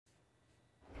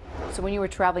So when you were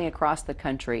traveling across the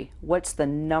country, what's the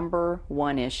number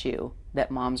one issue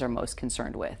that moms are most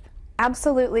concerned with?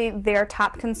 Absolutely, their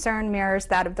top concern mirrors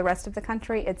that of the rest of the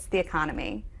country. It's the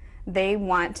economy. They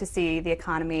want to see the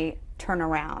economy turn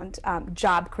around.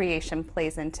 Job creation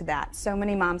plays into that. So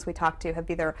many moms we talk to have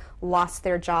either lost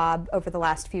their job over the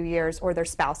last few years or their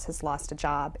spouse has lost a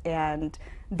job, and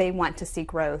they want to see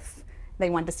growth. They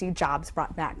want to see jobs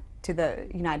brought back to the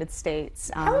United States.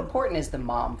 How important is the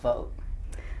mom vote?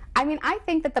 I mean, I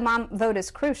think that the mom vote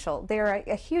is crucial. They're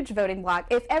a huge voting bloc.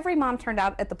 If every mom turned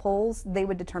out at the polls, they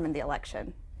would determine the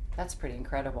election. That's pretty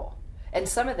incredible. And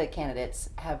some of the candidates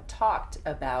have talked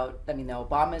about, I mean, the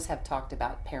Obamas have talked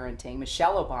about parenting.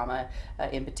 Michelle Obama,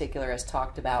 in particular, has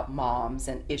talked about moms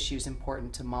and issues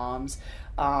important to moms.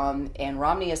 And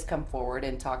Romney has come forward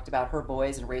and talked about her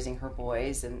boys and raising her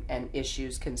boys and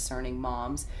issues concerning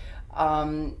moms.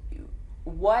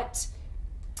 What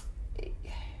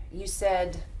you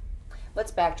said,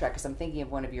 let's backtrack because I'm thinking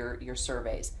of one of your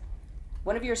surveys.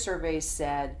 One of your surveys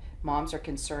said moms are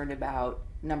concerned about,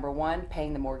 number one,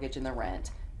 paying the mortgage and the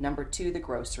rent. Number two, the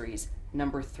groceries.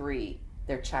 Number three,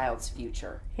 their child's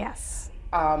future. Yes.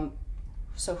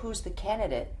 So who's the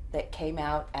candidate that came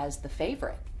out as the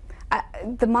favorite?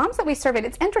 The moms that we surveyed,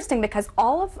 it's interesting because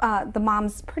all of the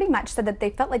moms pretty much said that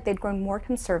they felt like they'd grown more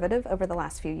conservative over the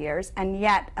last few years, and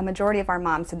yet a majority of our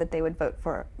moms said that they would vote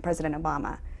for President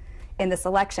Obama in this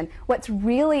election. What's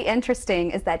really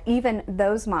interesting is that even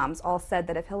those moms all said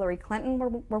that if Hillary Clinton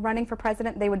were running for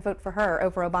president, they would vote for her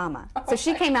over Obama. So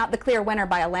she came out the clear winner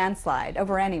by a landslide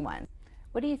over anyone.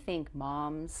 What do you think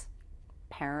moms,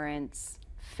 parents,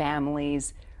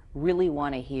 families really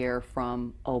want to hear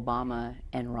from Obama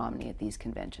and Romney at these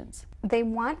conventions? They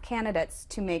want candidates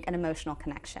to make an emotional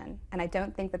connection, and I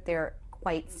don't think that they're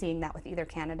quite seeing that with either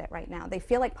candidate right now. They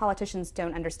feel like politicians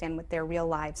don't understand what their real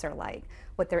lives are like,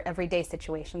 what their everyday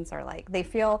situations are like. They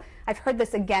feel, I've heard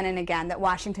this again and again, that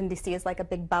Washington, D.C. is like a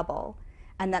big bubble,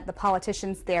 and that the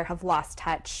politicians there have lost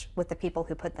touch with the people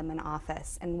who put them in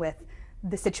office and with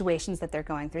the situations that they're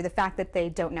going through, the fact that they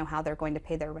don't know how they're going to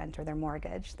pay their rent or their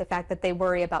mortgage, the fact that they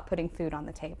worry about putting food on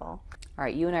the table. All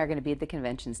right, you and I are going to be at the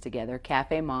conventions together,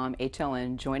 Cafe Mom,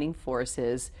 HLN, joining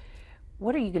forces.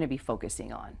 What are you going to be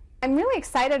focusing on? I'm really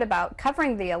excited about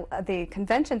covering the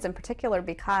conventions in particular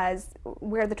because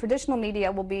where the traditional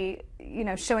media will be,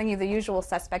 showing you the usual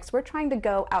suspects, we're trying to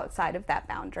go outside of that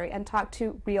boundary and talk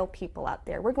to real people out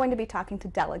there. We're going to be talking to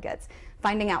delegates,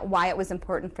 finding out why it was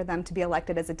important for them to be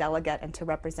elected as a delegate and to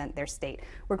represent their state.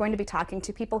 We're going to be talking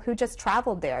to people who just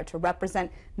traveled there to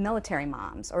represent military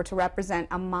moms or to represent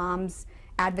a mom's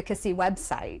advocacy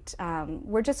website.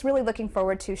 We're just really looking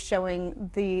forward to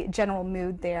showing the general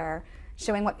mood there,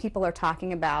 showing what people are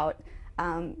talking about,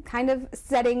 kind of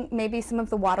setting maybe some of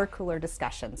the water cooler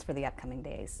discussions for the upcoming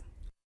days.